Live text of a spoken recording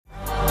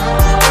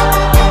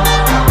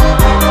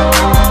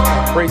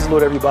the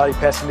Lord, everybody.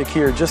 Pastor Nick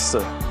here. Just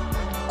a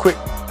quick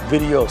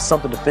video of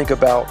something to think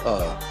about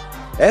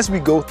as we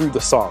go through the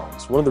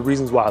Psalms. One of the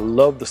reasons why I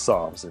love the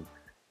Psalms, and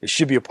it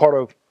should be a part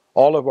of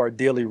all of our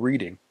daily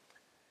reading,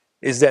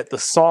 is that the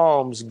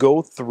Psalms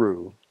go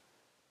through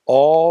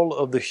all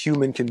of the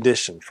human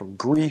condition, from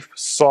grief,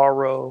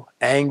 sorrow,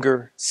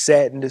 anger,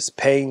 sadness,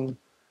 pain,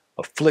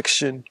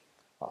 affliction,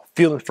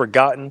 feeling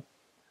forgotten.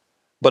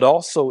 But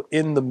also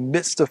in the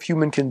midst of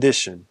human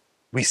condition,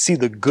 we see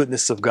the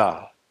goodness of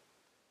God.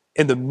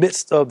 In the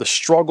midst of the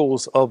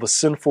struggles of a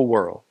sinful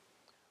world,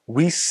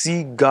 we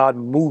see God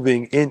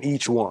moving in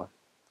each one.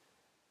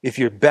 If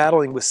you're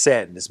battling with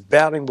sadness,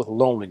 battling with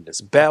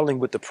loneliness, battling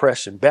with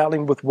depression,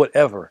 battling with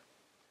whatever,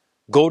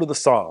 go to the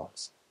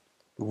Psalms,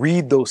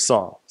 read those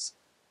Psalms,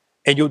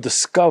 and you'll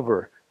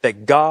discover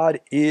that God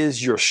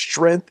is your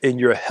strength and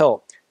your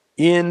help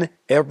in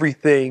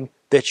everything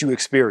that you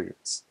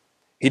experience.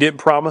 He didn't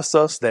promise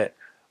us that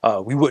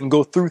we wouldn't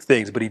go through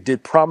things, but he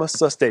did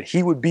promise us that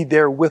he would be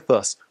there with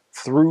us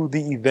through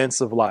the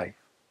events of life.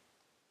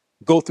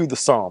 Go through the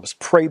Psalms,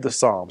 pray the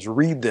Psalms,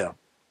 read them,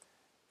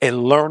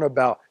 and learn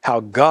about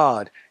how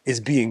God is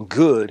being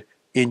good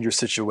in your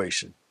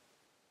situation.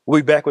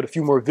 We'll be back with a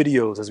few more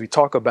videos as we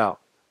talk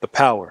about the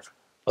power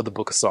of the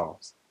book of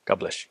Psalms. God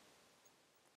bless you.